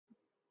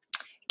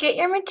Get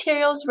your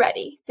materials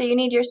ready. So you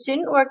need your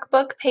student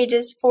workbook,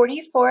 pages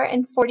 44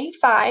 and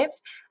 45.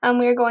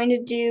 We are going to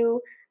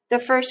do the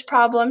first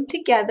problem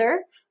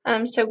together.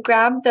 So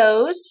grab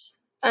those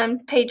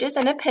pages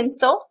and a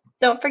pencil.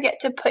 Don't forget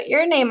to put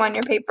your name on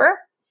your paper.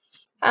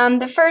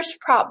 The first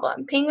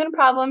problem, penguin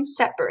problem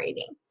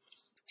separating.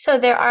 So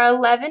there are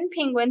 11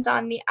 penguins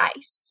on the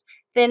ice.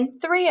 Then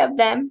 3 of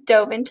them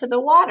dove into the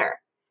water.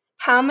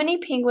 How many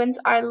penguins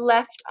are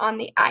left on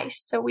the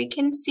ice? So we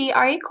can see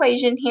our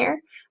equation here,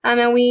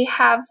 and we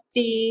have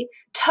the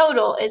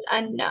total is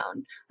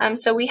unknown.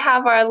 So we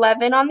have our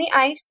 11 on the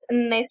ice,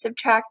 and they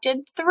subtracted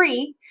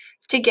 3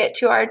 to get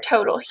to our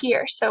total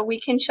here. So we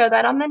can show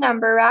that on the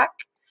number rack.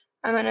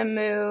 I'm going to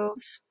move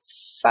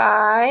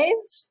 5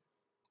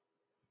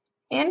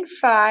 and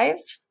 5.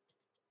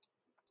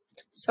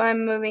 So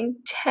I'm moving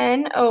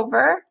 10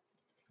 over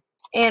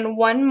and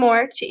 1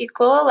 more to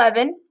equal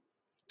 11.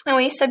 And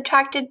we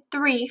subtracted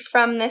 3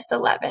 from this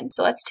 11.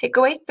 So let's take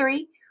away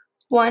 3.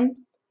 1,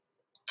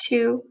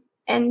 2,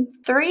 and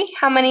 3.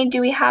 How many do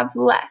we have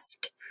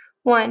left?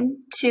 1,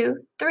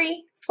 2,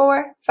 3,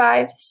 4,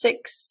 5,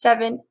 6,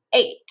 7,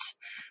 8.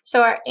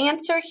 So our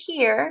answer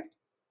here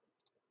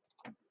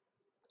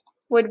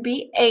would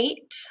be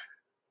 8.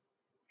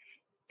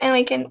 And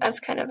we can, that's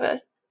kind of a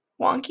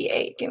wonky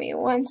 8. Give me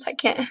 1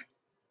 second.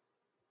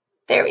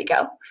 There we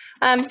go.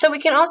 So we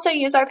can also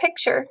use our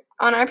picture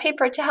on our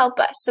paper to help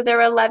us. So there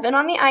are 11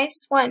 on the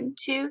ice. 1,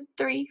 2,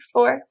 3,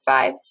 4,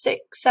 5, 6,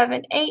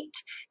 7, 8,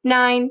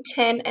 9,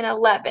 10, and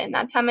 11.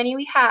 That's how many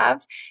we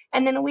have.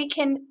 And then we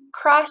can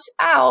cross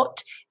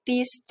out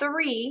these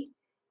 3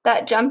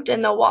 that jumped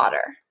in the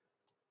water.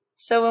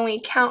 So when we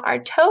count our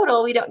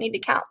total, we don't need to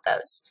count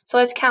those. So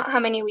let's count how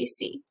many we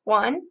see.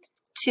 1,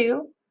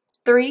 2,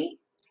 3,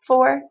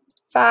 4,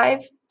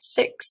 5,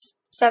 6,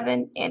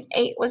 7, and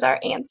 8 was our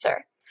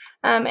answer.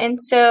 And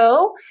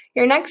so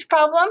your next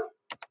problem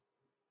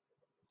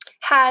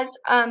has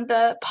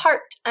the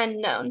part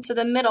unknown, so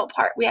the middle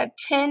part. We have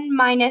 10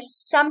 minus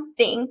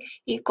something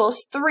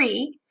equals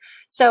 3.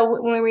 So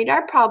when we read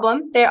our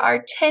problem, there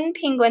are 10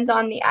 penguins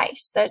on the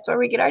ice. That's where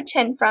we get our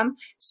 10 from.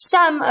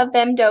 Some of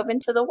them dove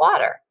into the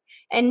water.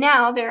 And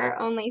now there are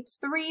only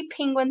 3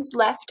 penguins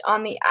left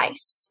on the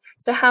ice.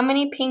 So how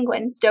many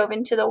penguins dove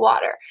into the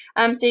water?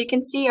 So you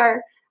can see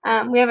our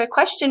we have a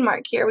question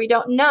mark here. We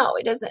don't know.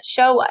 It doesn't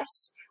show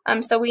us.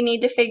 So we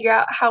need to figure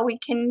out how we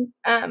can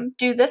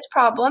do this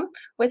problem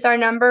with our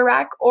number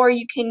rack, or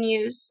you can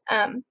use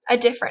a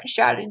different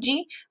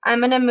strategy. I'm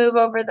going to move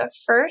over the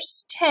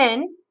first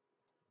 10.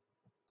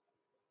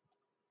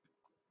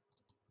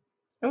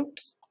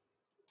 Oops.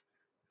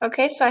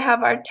 Okay, so I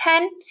have our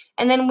 10,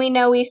 and then we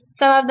know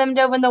some of them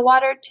dove in the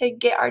water to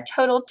get our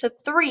total to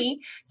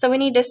 3, so we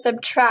need to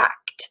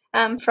subtract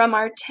from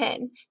our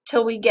 10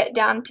 till we get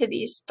down to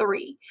these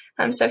 3.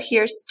 So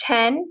here's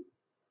 10.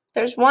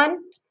 There's 1,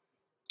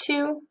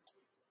 2,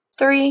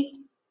 3,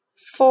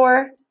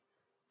 4,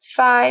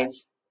 5,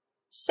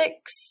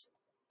 6,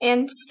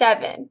 and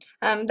 7.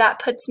 That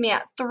puts me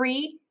at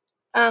 3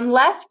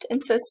 left,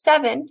 and so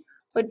 7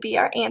 would be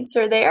our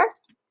answer there.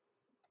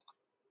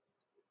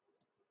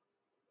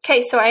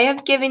 Okay, so I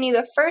have given you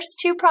the first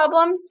 2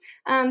 problems,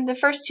 the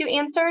first 2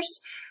 answers.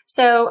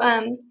 So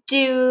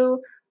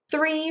do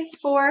 3,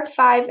 4,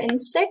 5, and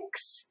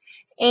 6,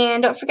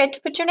 and don't forget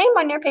to put your name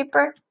on your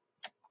paper.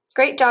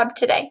 Great job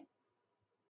today.